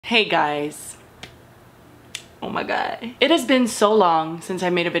Hey guys. Oh my god. It has been so long since I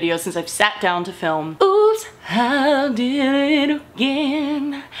made a video, since I've sat down to film. Oops, I did it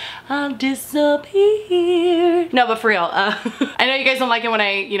again. I'll disappear. No, but for real, I know you guys don't like it when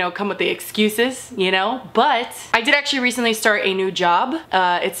I, come with the excuses, but I did actually recently start a new job.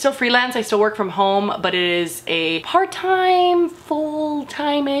 It's still freelance, I still work from home, but it is a part-time,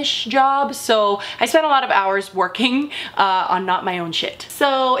 full-time-ish job. So I spent a lot of hours working on not my own shit.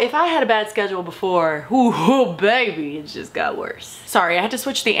 So if I had a bad schedule before, ooh, baby, it just got worse. Sorry, I had to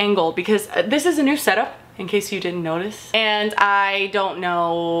switch the angle because this is a new setup, in case you didn't notice, and I don't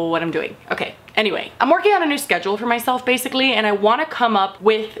know what I'm doing. Okay, anyway, I'm working on a new schedule for myself basically, and I want to come up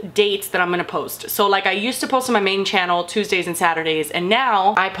with dates that I'm gonna post. So like I used to post on my main channel Tuesdays and Saturdays, and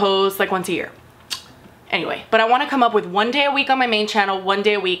now I post like once a year. Anyway, but I want to come up with 1 day a week on my main channel, 1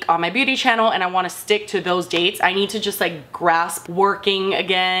 day a week on my beauty channel, and I want to stick to those dates. I need to just like grasp working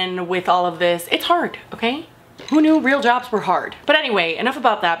again with all of this. It's hard, okay? Who knew real jobs were hard? But anyway, enough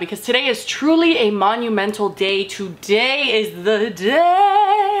about that, because today is truly a monumental day. Today is the day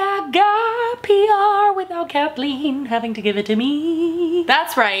I got PR without Kathleen having to give it to me.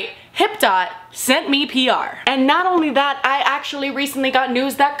 That's right, HIPDOT sent me PR. And not only that, I actually recently got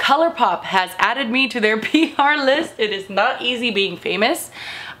news that ColourPop has added me to their PR list. It is not easy being famous.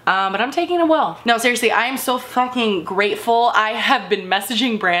 But I'm taking it well. No, seriously, I am so fucking grateful. I have been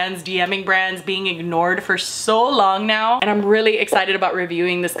messaging brands, DMing brands, being ignored for so long now. And I'm really excited about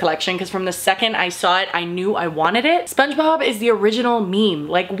reviewing this collection because from the second I saw it, I knew I wanted it. SpongeBob is the original meme.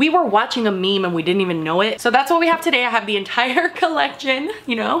 Like, we were watching a meme and we didn't even know it. So that's what we have today. I have the entire collection,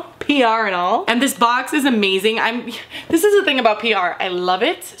 PR and all. And this box is amazing. This is the thing about PR. I love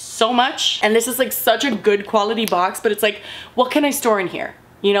it so much. And this is like such a good quality box, but it's like, what can I store in here?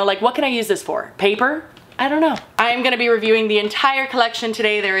 Like what can I use this for? Paper? I don't know. I am gonna be reviewing the entire collection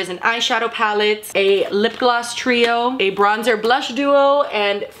today. There is an eyeshadow palette, a lip gloss trio, a bronzer blush duo,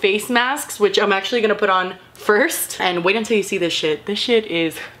 and face masks, which I'm actually gonna put on first. And wait until you see this shit. This shit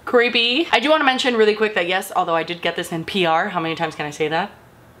is creepy. I do wanna mention really quick that yes, although I did get this in PR, how many times can I say that?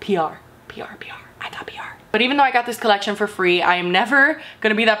 PR. I got PR. But even though I got this collection for free, I am never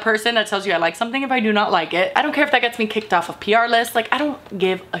gonna be that person that tells you I like something if I do not like it. I don't care if that gets me kicked off of PR lists. Like, I don't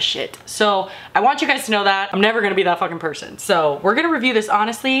give a shit. So I want you guys to know that I'm never gonna be that fucking person. So we're gonna review this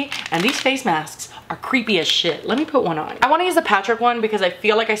honestly, and these face masks are creepy as shit. Let me put one on. I wanna use the Patrick one because I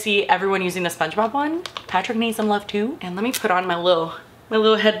feel like I see everyone using the SpongeBob one. Patrick needs some love too. And let me put on my little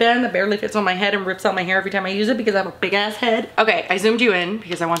headband that barely fits on my head and rips out my hair every time I use it because I have a big ass head. Okay, I zoomed you in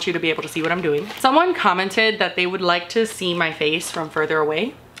because I want you to be able to see what I'm doing. Someone commented that they would like to see my face from further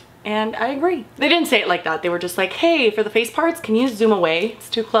away, and I agree. They didn't say it like that. They were just like, hey, for the face parts, can you zoom away? It's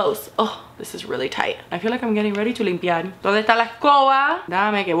too close. Oh, this is really tight. I feel like I'm getting ready to limpiar. ¿Dónde está la escoba?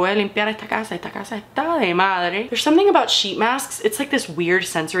 Dame que voy a limpiar esta casa. Esta casa está de madre. There's something about sheet masks. It's like this weird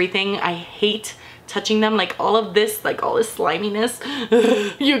sensory thing. I hate touching them, like all of this, like all this sliminess.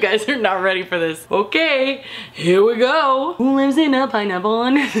 You guys are not ready for this. Okay, here we go. Who lives in a pineapple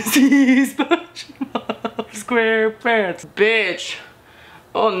under the sea? SpongeBob SquarePants. Bitch.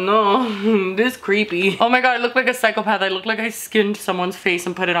 Oh no, this is creepy. Oh my god, I look like a psychopath. I look like I skinned someone's face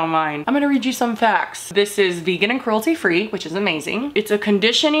and put it on mine. I'm gonna read you some facts. This is vegan and cruelty free, which is amazing. It's a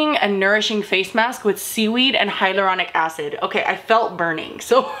conditioning and nourishing face mask with seaweed and hyaluronic acid. Okay, I felt burning,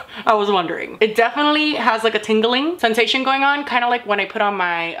 so I was wondering. It definitely has like a tingling sensation going on, kind of like when I put on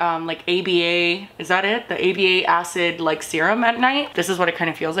my like ABA, is that it? The ABA acid like serum at night. This is what it kind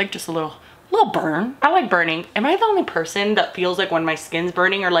of feels like, just a little burn. I like burning. Am I the only person that feels like when my skin's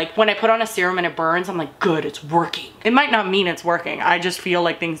burning, or like when I put on a serum and it burns, I'm like, good, it's working. It might not mean it's working. I just feel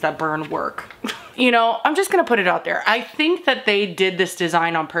like things that burn work. I'm just gonna put it out there. I think that they did this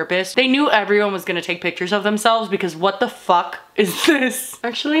design on purpose. They knew everyone was gonna take pictures of themselves because what the fuck is this?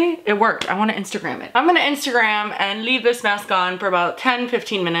 Actually, it worked. I wanna Instagram it. I'm gonna Instagram and leave this mask on for about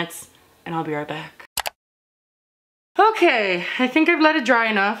 10-15 minutes and I'll be right back. Okay, I think I've let it dry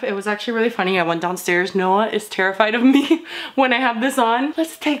enough. It was actually really funny. I went downstairs. Noah is terrified of me when I have this on.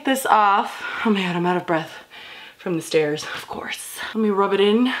 Let's take this off. Oh my god, I'm out of breath from the stairs, of course. Let me rub it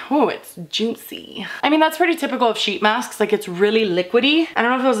in. Oh, it's juicy. I mean, that's pretty typical of sheet masks. Like, it's really liquidy. I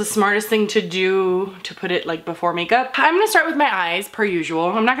don't know if it was the smartest thing to do to put it like before makeup. I'm gonna start with my eyes per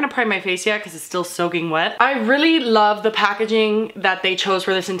usual. I'm not gonna prime my face yet because it's still soaking wet. I really love the packaging that they chose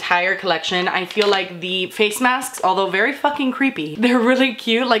for this entire collection. I feel like the face masks, although very fucking creepy, they're really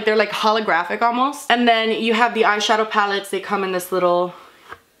cute. Like, they're like holographic almost. And then you have the eyeshadow palettes. They come in this little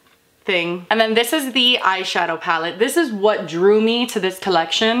thing. And then this is the eyeshadow palette. This is what drew me to this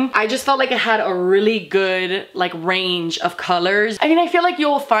collection. I just felt like it had a really good like range of colors. I mean, I feel like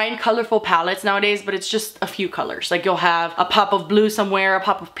you'll find colorful palettes nowadays, but it's just a few colors. Like you'll have a pop of blue somewhere, a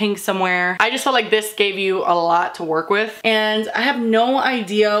pop of pink somewhere. I just felt like this gave you a lot to work with. And I have no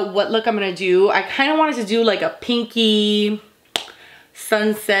idea what look I'm gonna do. I kind of wanted to do like a pinky,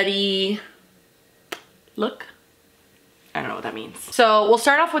 sunset-y look. I don't know what that means. So we'll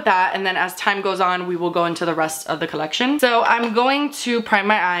start off with that, and then as time goes on, we will go into the rest of the collection. So I'm going to prime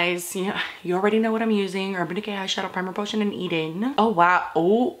my eyes. You already know what I'm using. Urban Decay Eyeshadow Primer Potion in Eden. Oh, wow.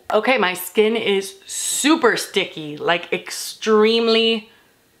 Oh, okay. My skin is super sticky, like extremely.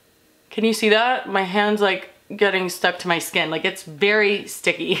 Can you see that? My hand's like getting stuck to my skin. Like it's very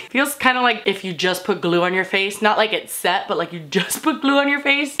sticky. Feels kind of like if you just put glue on your face. Not like it's set, but like you just put glue on your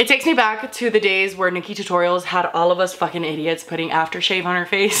face. It takes me back to the days where Nikki Tutorials had all of us fucking idiots putting aftershave on our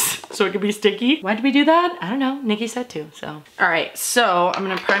face so it could be sticky. Why did we do that? I don't know. Nikki said to, so. All right, so I'm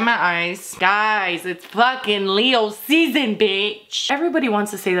gonna prime my eyes. Guys, it's fucking Leo season, bitch. Everybody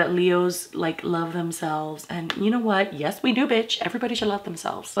wants to say that Leos like love themselves, and you know what? Yes, we do, bitch. Everybody should love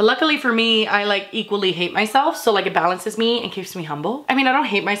themselves. But luckily for me, I like equally hate myself. So like it balances me and keeps me humble. I mean, I don't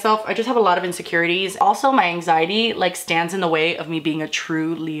hate myself. I just have a lot of insecurities. Also, my anxiety like stands in the way of me being a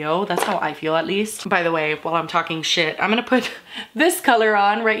true Leo. That's how I feel, at least. By the way, while I'm talking shit, I'm gonna put this color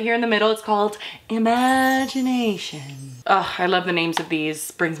on right here in the middle. It's called Imagination. Oh, I love the names of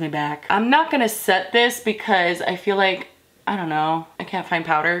these. Brings me back. I'm not gonna set this because I feel like, I don't know, I can't find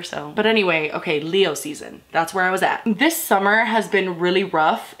powder, so. But anyway, okay, Leo season. That's where I was at. This summer has been really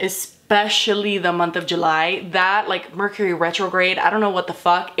rough, especially the month of July. That like Mercury retrograde, I don't know what the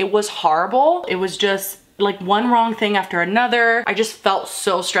fuck. It was horrible. It was just like one wrong thing after another. I just felt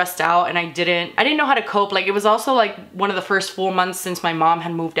so stressed out, and I didn't know how to cope. Like it was also like one of the first full months since my mom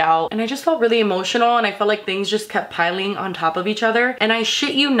had moved out, and I just felt really emotional, and I felt like things just kept piling on top of each other. And I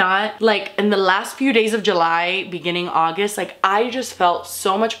shit you not, like in the last few days of July, beginning August, like I just felt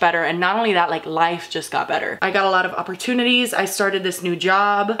so much better. And not only that, like life just got better. I got a lot of opportunities. I started this new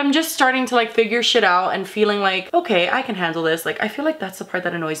job. I'm just starting to like figure shit out and feeling like, okay, I can handle this. Like I feel like that's the part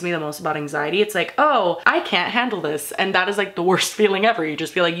that annoys me the most about anxiety. It's like, oh, I can't handle this. And that is like the worst feeling ever. You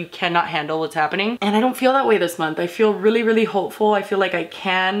just feel like you cannot handle what's happening. And I don't feel that way this month. I feel really, really hopeful. I feel like I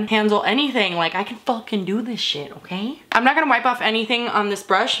can handle anything. Like I can fucking do this shit, okay? I'm not gonna wipe off anything on this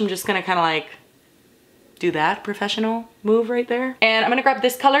brush. I'm just gonna kind of like do that professional move right there. And I'm gonna grab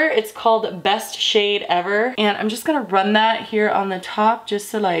this color. It's called Best Shade Ever. And I'm just gonna run that here on the top just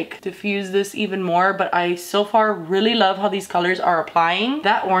to like diffuse this even more. But I so far really love how these colors are applying.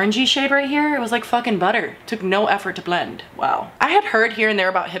 That orangey shade right here, it was like fucking butter. Took no effort to blend. Wow. I had heard here and there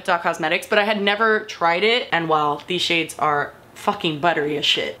about HIPDOT Cosmetics, but I had never tried it. And wow, these shades are fucking buttery as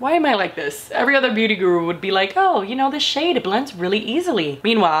shit. Why am I like this? Every other beauty guru would be like, oh, you know, this shade, it blends really easily.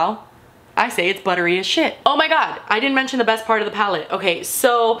 Meanwhile, I say it's buttery as shit. Oh my God, I didn't mention the best part of the palette. Okay,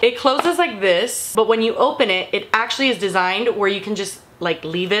 so it closes like this, but when you open it, it actually is designed where you can just like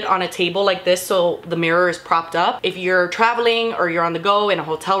leave it on a table like this so the mirror is propped up. If you're traveling or you're on the go in a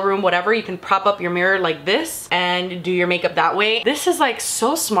hotel room, whatever, you can prop up your mirror like this and do your makeup that way. This is like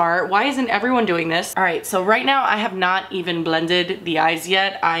so smart. Why isn't everyone doing this? All right, so right now I have not even blended the eyes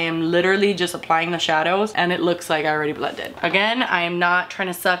yet. I am literally just applying the shadows and it looks like I already blended. Again, I am not trying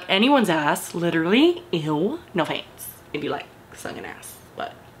to suck anyone's ass, literally. Ew, no thanks. If you like sucking ass,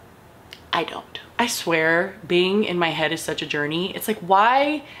 but I don't. I swear, being in my head is such a journey. It's like,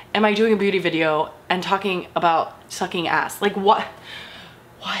 why am I doing a beauty video and talking about sucking ass? Like what?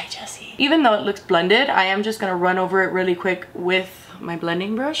 Why, Jessie? Even though it looks blended, I am just gonna run over it really quick with my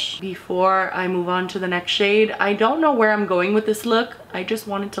blending brush before I move on to the next shade. I don't know where I'm going with this look. I just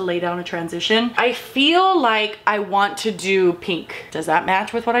wanted to lay down a transition. I feel like I want to do pink. Does that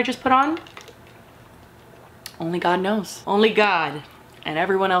match with what I just put on? Only God knows. Only God and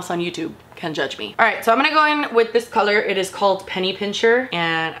everyone else on YouTube can judge me. All right, so I'm gonna go in with this color. It is called Penny Pincher,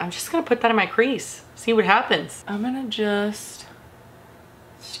 and I'm just gonna put that in my crease. See what happens. I'm gonna just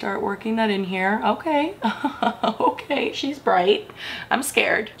start working that in here. Okay, okay, she's bright. I'm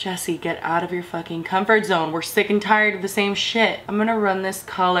scared. Jessie, get out of your fucking comfort zone. We're sick and tired of the same shit. I'm gonna run this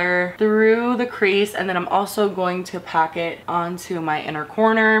color through the crease, and then I'm also going to pack it onto my inner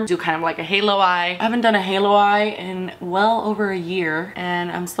corner. Do kind of like a halo eye. I haven't done a halo eye in well over a year,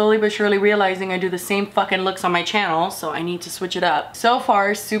 and I'm slowly but surely realizing I do the same fucking looks on my channel, so I need to switch it up. So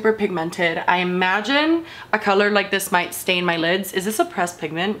far, super pigmented. I imagine a color like this might stain my lids. Is this a pressed pigment?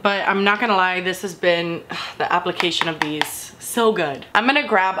 pigment. But I'm not gonna lie, this has been the application of these so good. I'm gonna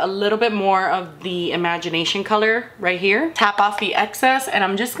grab a little bit more of the Imagination color right here, tap off the excess, and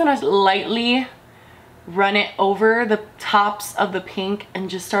I'm just gonna lightly run it over the tops of the pink and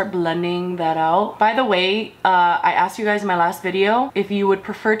just start blending that out. By the way, I asked you guys in my last video if you would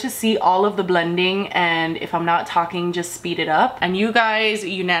prefer to see all of the blending, and if I'm not talking, just speed it up. And you guys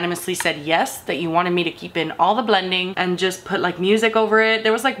unanimously said yes, that you wanted me to keep in all the blending and just put like music over it.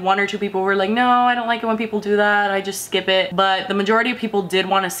 There was like 1 or 2 people who were like, no, I don't like it when people do that, I just skip it. But the majority of people did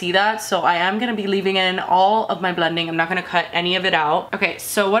want to see that, so I am gonna be leaving in all of my blending. I'm not gonna cut any of it out. Okay,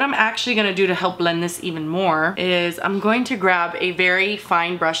 so what I'm actually gonna do to help blend this even more is I'm going to grab a very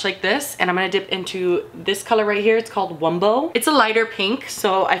fine brush like this, and I'm gonna dip into this color right here. It's called Wumbo. It's a lighter pink,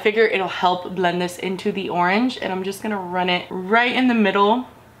 so I figure it'll help blend this into the orange, and I'm just gonna run it right in the middle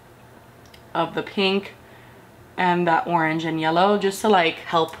of the pink and that orange and yellow, just to like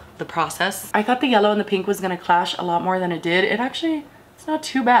help the process. I thought the yellow and the pink was gonna clash a lot more than it did. It's not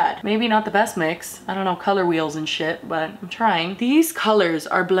too bad. Maybe not the best mix. I don't know, color wheels and shit, but I'm trying. These colors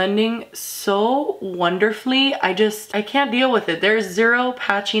are blending so wonderfully. I can't deal with it. There's zero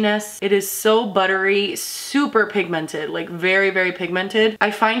patchiness. It is so buttery, super pigmented, like very, very pigmented. I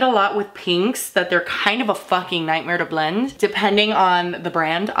find a lot with pinks that they're kind of a fucking nightmare to blend, depending on the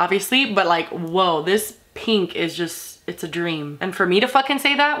brand, obviously, but like, whoa, this pink is just, it's a dream. And for me to fucking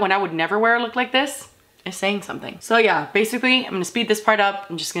say that when I would never wear a look like this, is saying something. So yeah, basically I'm gonna speed this part up.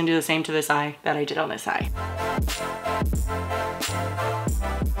 I'm just gonna do the same to this eye that I did on this eye.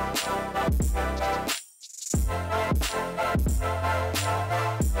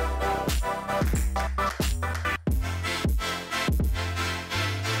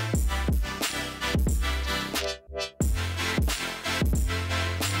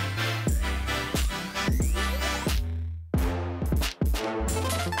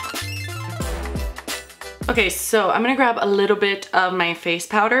 Okay, so I'm gonna grab a little bit of my face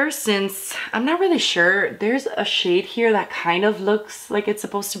powder, since I'm not really sure. There's a shade here that kind of looks like it's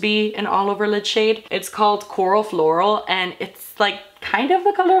supposed to be an all over lid shade. It's called Coral Floral, and it's like kind of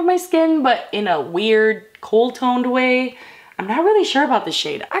the color of my skin, but in a weird cold toned way. I'm not really sure about this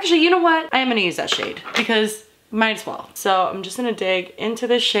shade. Actually, you know what? I am gonna use that shade because might as well. So I'm just gonna dig into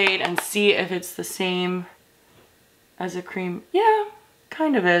this shade and see if it's the same as a cream. Yeah.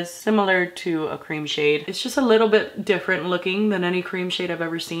 Kind of is similar to a cream shade. It's just a little bit different looking than any cream shade I've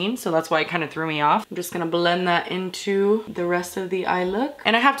ever seen, so that's why it kind of threw me off. I'm just gonna blend that into the rest of the eye look.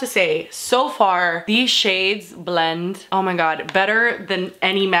 And I have to say, so far these shades blend, oh my god, better than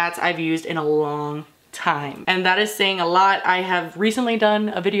any mattes I've used in a long time. And that is saying a lot. I have recently done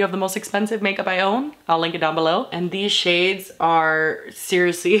a video of the most expensive makeup I own. I'll link it down below. And these shades are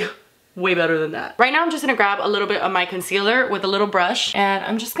seriously way better than that. Right now I'm just gonna grab a little bit of my concealer with a little brush, and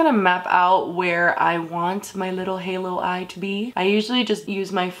I'm just gonna map out where I want my little halo eye to be. I usually just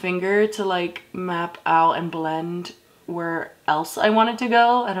use my finger to like map out and blend where else I want it to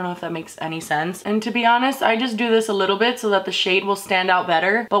go. I don't know if that makes any sense. And to be honest, I just do this a little bit so that the shade will stand out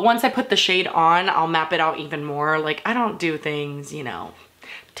better. But once I put the shade on, I'll map it out even more. Like, I don't do things, you know,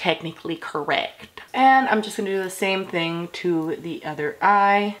 technically correct. And I'm just gonna do the same thing to the other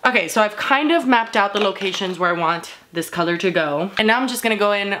eye. Okay, so I've kind of mapped out the locations where I want this color to go. And now I'm just gonna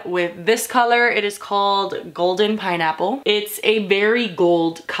go in with this color. It is called Golden Pineapple. It's a very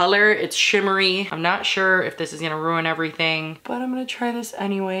gold color. It's shimmery. I'm not sure if this is gonna ruin everything, but I'm gonna try this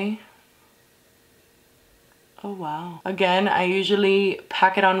anyway. Oh wow. Again, I usually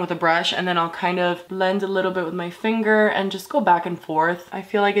pack it on with a brush and then I'll kind of blend a little bit with my finger and just go back and forth. I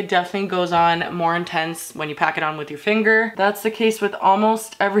feel like it definitely goes on more intense when you pack it on with your finger. That's the case with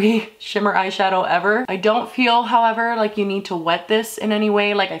almost every shimmer eyeshadow ever. I don't feel, however, like you need to wet this in any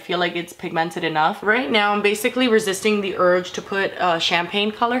way. Like, I feel like it's pigmented enough. Right now, I'm basically resisting the urge to put a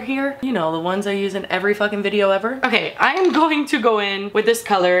champagne color here. You know, the ones I use in every fucking video ever. Okay, I am going to go in with this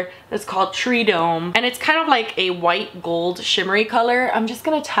color that's called Tree Dome, and it's kind of like a white gold shimmery color. I'm just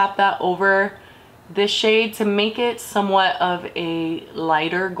gonna tap that over this shade to make it somewhat of a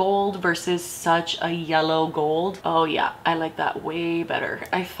lighter gold versus such a yellow gold. Oh yeah, I like that way better.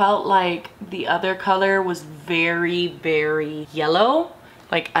 I felt like the other color was very, very yellow.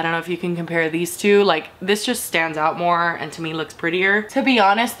 Like, I don't know if you can compare these two. Like, this just stands out more and to me looks prettier. To be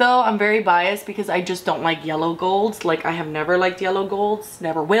honest though, I'm very biased because I just don't like yellow golds. Like, I have never liked yellow golds.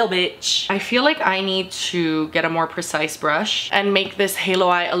 Never will, bitch. I feel like I need to get a more precise brush and make this halo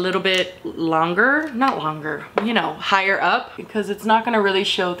eye a little bit longer. Not longer, you know, higher up, because it's not gonna really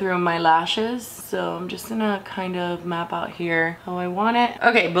show through my lashes. So I'm just gonna kind of map out here how I want it.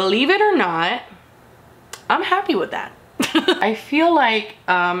 Okay, believe it or not, I'm happy with that. I feel like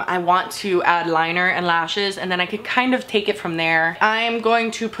I want to add liner and lashes, and then I could kind of take it from there. I am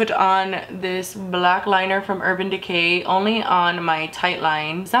going to put on this black liner from Urban Decay only on my tight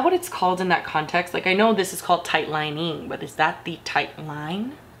line. Is that what it's called in that context? Like, I know this is called tight lining, but is that the tight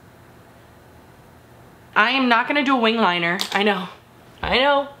line? I am not gonna do a wing liner. I know,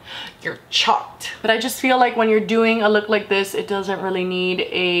 you're chalked. But I just feel like when you're doing a look like this, it doesn't really need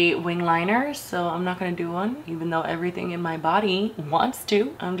a wing liner, so I'm not gonna do one, even though everything in my body wants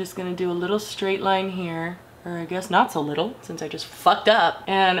to. I'm just gonna do a little straight line here, or I guess not so little, since I just fucked up.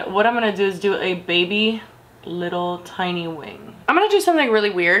 And what I'm gonna do is do a baby little tiny wing. I'm gonna do something really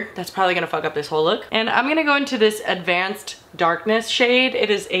weird that's probably gonna fuck up this whole look. And I'm gonna go into this Advanced Darkness shade. It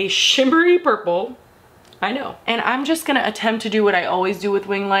is a shimmery purple. I know. And I'm just gonna attempt to do what I always do with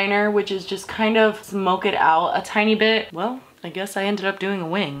wing liner, which is just kind of smoke it out a tiny bit. Well, I guess I ended up doing a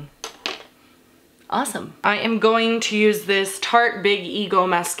wing. Awesome. I am going to use this Tarte Big Ego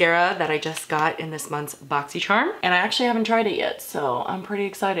mascara that I just got in this month's BoxyCharm. And I actually haven't tried it yet, so I'm pretty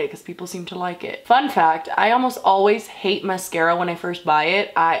excited because people seem to like it. Fun fact, I almost always hate mascara when I first buy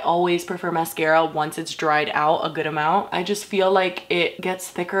it. I always prefer mascara once it's dried out a good amount. I just feel like it gets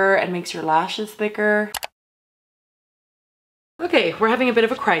thicker and makes your lashes thicker. Okay, we're having a bit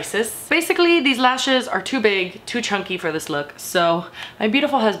of a crisis. Basically, these lashes are too big, too chunky for this look. So my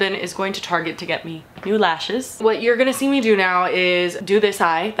beautiful husband is going to Target to get me new lashes. What you're gonna see me do now is do this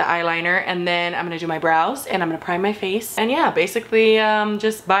eye, the eyeliner, and then I'm gonna do my brows and I'm gonna prime my face. And yeah, basically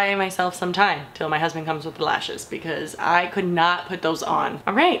just buy myself some time till my husband comes with the lashes because I could not put those on.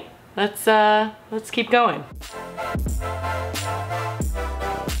 All right, let's keep going.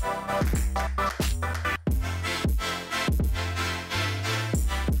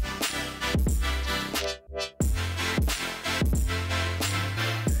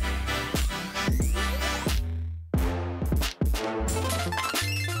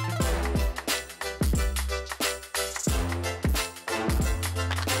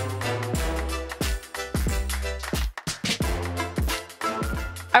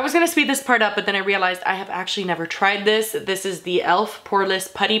 I was gonna speed this part up, but then I realized I have actually never tried this. This is the e.l.f.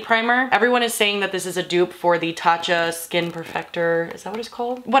 Poreless Putty Primer. Everyone is saying that this is a dupe for the Tatcha Skin Perfector. Is that what it's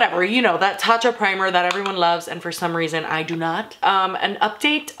called? Whatever, you know, that Tatcha primer that everyone loves, and for some reason I do not. An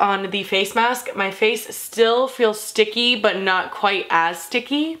update on the face mask. My face still feels sticky, but not quite as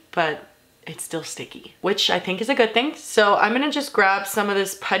sticky, but it's still sticky, which I think is a good thing. So I'm gonna just grab some of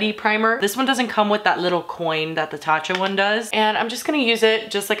this putty primer. This one doesn't come with that little coin that the Tatcha one does. And I'm just gonna use it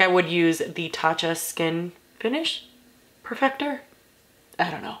just like I would use the Tatcha Skin Finish Perfector.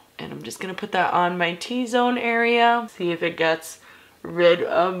 I don't know. And I'm just gonna put that on my T-zone area. See if it gets rid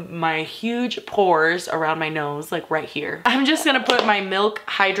of my huge pores around my nose, like right here. I'm just gonna put my Milk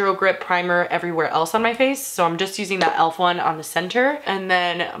Hydro Grip Primer everywhere else on my face. So I'm just using that e.l.f. one on the center, and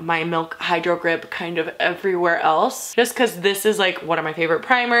then my Milk Hydro Grip kind of everywhere else. Just because this is like one of my favorite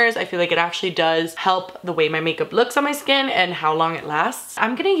primers. I feel like it actually does help the way my makeup looks on my skin and how long it lasts.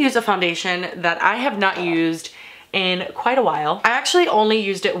 I'm gonna use a foundation that I have not used in quite a while. I actually only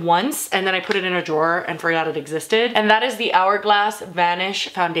used it once and then I put it in a drawer and forgot it existed. And that is the Hourglass Vanish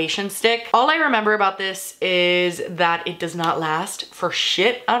Foundation Stick. All I remember about this is that it does not last for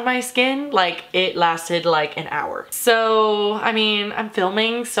shit on my skin. Like, it lasted like an hour. So, I mean, I'm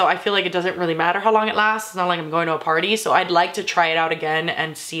filming, so I feel like it doesn't really matter how long it lasts. It's not like I'm going to a party, so I'd like to try it out again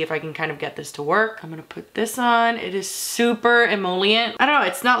and see if I can kind of get this to work. I'm gonna put this on. It is super emollient. I don't know,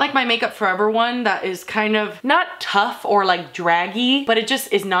 it's not like my Makeup Forever one that is kind of not tough or like draggy, but it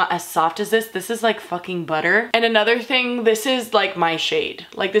just is not as soft as this. This is like fucking butter. And another thing, this is like my shade.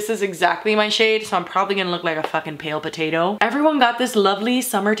 Like, this is exactly my shade, so I'm probably gonna look like a fucking pale potato. Everyone got this lovely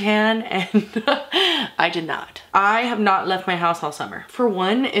summer tan and I did not. I have not left my house all summer. For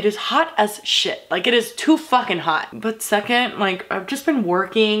one, it is hot as shit. Like, it is too fucking hot. But second, like, I've just been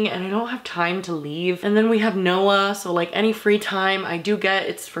working and I don't have time to leave. And then we have Noah, so like any free time I do get,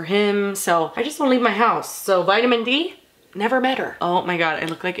 it's for him. So I just don't leave my house. So vitamin D, never met her. Oh my god, I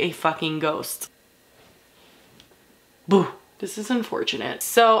look like a fucking ghost. Boo. This is unfortunate.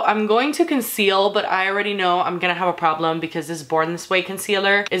 So I'm going to conceal, but I already know I'm gonna have a problem because this Born This Way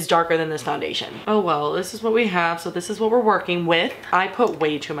concealer is darker than this foundation. Oh well, this is what we have, so this is what we're working with. I put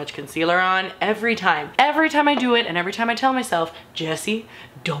way too much concealer on every time. Every time I do it, and every time I tell myself, Jessie,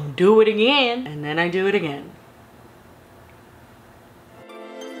 don't do it again, and then I do it again.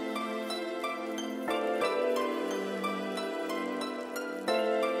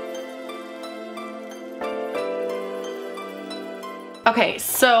 Okay,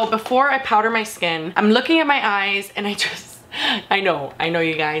 so before I powder my skin, I'm looking at my eyes and I just I know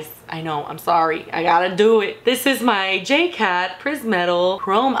you guys. I know, I'm sorry. I gotta do it. This is my JCat Prismetal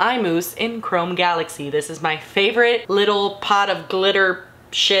Chrome Eye Mousse in Chrome Galaxy. This is my favorite little pot of glitter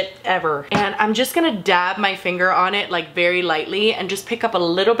shit ever. And I'm just gonna dab my finger on it like very lightly and just pick up a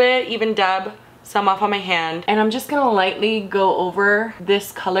little bit, even dab some off on my hand, and I'm just gonna lightly go over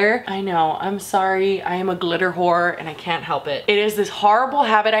this color. I know, I'm sorry, I am a glitter whore and I can't help it. It is this horrible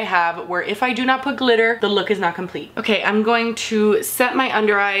habit I have where if I do not put glitter, the look is not complete. Okay, I'm going to set my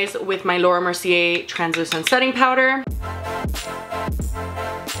under eyes with my Laura Mercier translucent setting powder.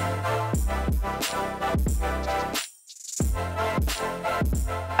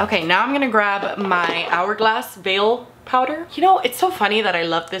 Okay, now I'm gonna grab my Hourglass Veil powder. You know, it's so funny that I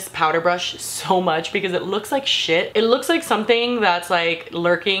love this powder brush so much because it looks like shit. It looks like something that's like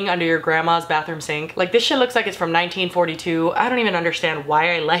lurking under your grandma's bathroom sink. Like this shit looks like it's from 1942. I don't even understand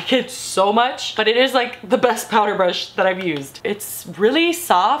why I like it so much, but it is like the best powder brush that I've used. It's really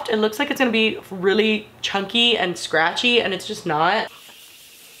soft. It looks like it's gonna be really chunky and scratchy, and it's just not.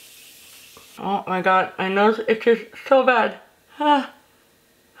 Oh my god, I know it's just so bad.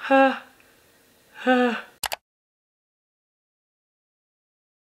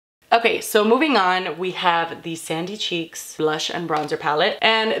 Okay, so moving on, we have the Sandy Cheeks blush and bronzer palette,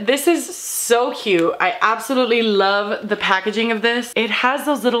 and this is so cute. I absolutely love the packaging of this. It has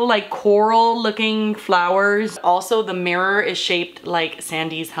those little like coral looking flowers. Also, the mirror is shaped like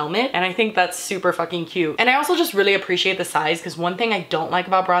Sandy's helmet, and I think that's super fucking cute. And I also just really appreciate the size, because one thing I don't like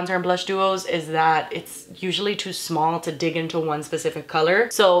about bronzer and blush duos is that it's usually too small to dig into one specific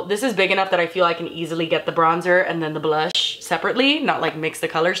color. So this is big enough that I feel I can easily get the bronzer and then the blush separately, not like mix the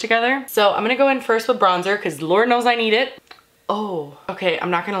colors together. So I'm gonna go in first with bronzer because Lord knows I need it. Oh, okay, I'm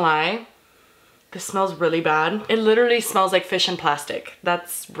not gonna lie. This smells really bad. It literally smells like fish and plastic.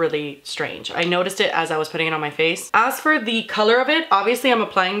 That's really strange. I noticed it as I was putting it on my face. As for the color of it, obviously I'm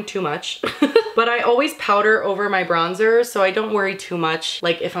applying too much, but I always powder over my bronzer, so I don't worry too much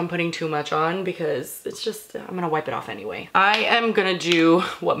like if I'm putting too much on, because it's just, I'm gonna wipe it off anyway. I am gonna do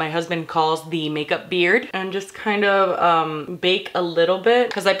what my husband calls the makeup beard and just kind of bake a little bit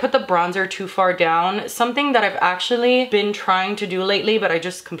because I put the bronzer too far down. Something that I've actually been trying to do lately, but I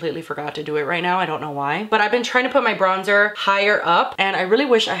just completely forgot to do it right now. I don't know why, but I've been trying to put my bronzer higher up, and I really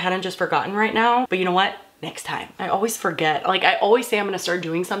wish I hadn't just forgotten right now. But you know what? Next time. I always forget. Like I always say I'm gonna start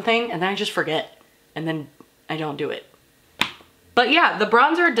doing something and then I just forget, and then I don't do it. But yeah, the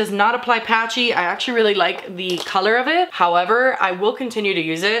bronzer does not apply patchy. I actually really like the color of it. However, I will continue to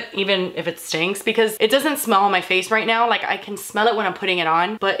use it even if it stinks, because it doesn't smell on my face right now. Like I can smell it when I'm putting it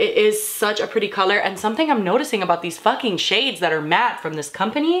on, but it is such a pretty color. And something I'm noticing about these fucking shades that are matte from this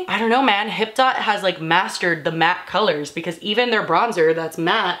company, I don't know, man, HIPDOT has like mastered the matte colors, because even their bronzer that's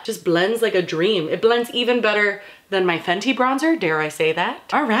matte just blends like a dream. It blends even better than my Fenty bronzer, dare I say that.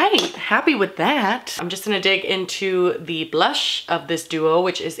 All right, happy with that. I'm just gonna dig into the blush of this duo,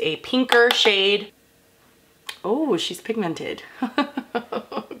 which is a pinker shade. Oh, she's pigmented.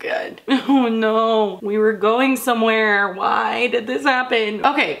 Oh, God. Oh no, we were going somewhere. Why did this happen?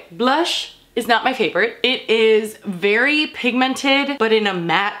 Okay, blush is not my favorite. It is very pigmented, but in a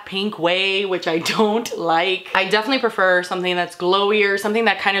matte pink way, which I don't like. I definitely prefer something that's glowier, something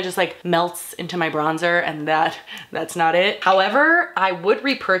that kind of just like melts into my bronzer, and that's not it. However, I would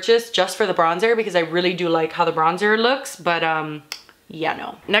repurchase just for the bronzer because I really do like how the bronzer looks, but yeah,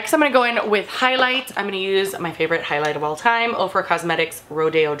 no. Next, I'm gonna go in with highlight. I'm gonna use my favorite highlight of all time, Ofra Cosmetics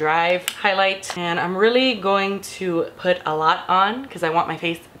Rodeo Drive highlight. And I'm really going to put a lot on because I want my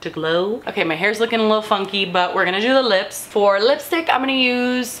face to glow. Okay, my hair's looking a little funky, but we're gonna do the lips. For lipstick, I'm gonna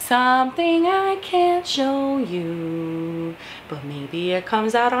use Something I Can't Show You, but maybe it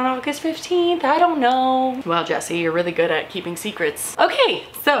comes out on August 15th, I don't know. Well, Jessie, you're really good at keeping secrets. Okay,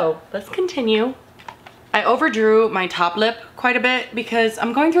 so let's continue. I overdrew my top lip quite a bit because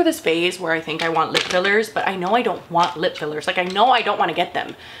I'm going through this phase where I think I want lip fillers, but I know I don't want lip fillers. Like I know I don't want to get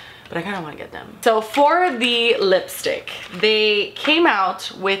them, but I kind of want to get them. So for the lipstick, they came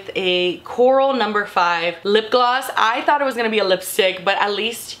out with a Coral No. 5 lip gloss. I thought it was going to be a lipstick, but at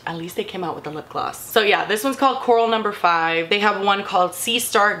least they came out with a lip gloss. So yeah, this one's called Coral No. 5. They have one called Sea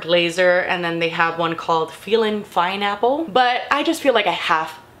Star Glazer, and then they have one called Feelin' Pineapple. But I just feel like I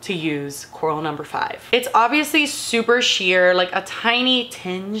have to use Coral No. 5. It's obviously super sheer, like a tiny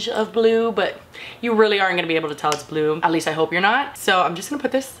tinge of blue, but you really aren't gonna be able to tell it's blue. At least I hope you're not. So I'm just gonna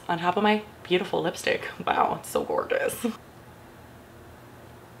put this on top of my beautiful lipstick. Wow, it's so gorgeous.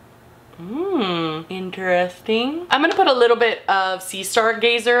 Interesting. I'm gonna put a little bit of Sea Star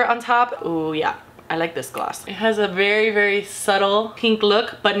Gazer on top. Oh yeah, I like this gloss. It has a very, very subtle pink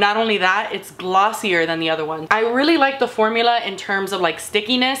look, but not only that, it's glossier than the other one. I really like the formula in terms of like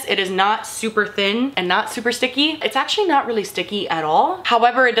stickiness. It is not super thin and not super sticky. It's actually not really sticky at all.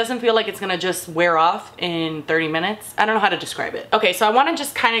 However, it doesn't feel like it's gonna just wear off in 30 minutes. I don't know how to describe it. Okay, so I wanna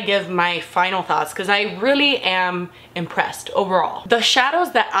just kind of give my final thoughts because I really am impressed overall. The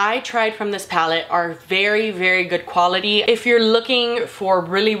shadows that I tried from this palette are very, very good quality. If you're looking for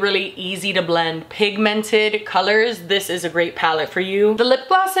really, really easy to blend pigmented colors, this is a great palette for you. The lip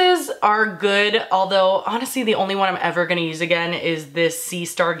glosses are good, although honestly the only one I'm ever gonna use again is this Sea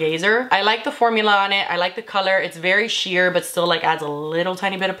Stargazer. I like the formula on it. I like the color. It's very sheer but still like adds a little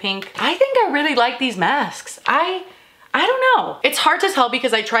tiny bit of pink. I think I really like these masks. I don't know. It's hard to tell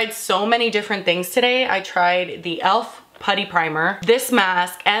because I tried so many different things today. I tried the e.l.f. putty primer, this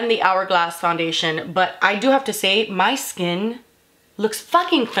mask, and the Hourglass foundation, but I do have to say my skin looks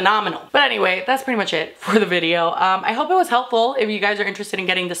fucking phenomenal. But anyway, that's pretty much it for the video. I hope it was helpful. If you guys are interested in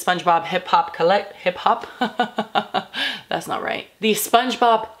getting the SpongeBob that's not right. The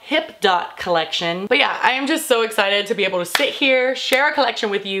SpongeBob HIPDOT collection. But yeah, I am just so excited to be able to sit here, share a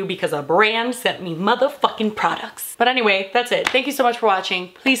collection with you because a brand sent me motherfucking products. But anyway, that's it. Thank you so much for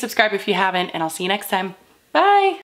watching. Please subscribe if you haven't, and I'll see you next time. Bye.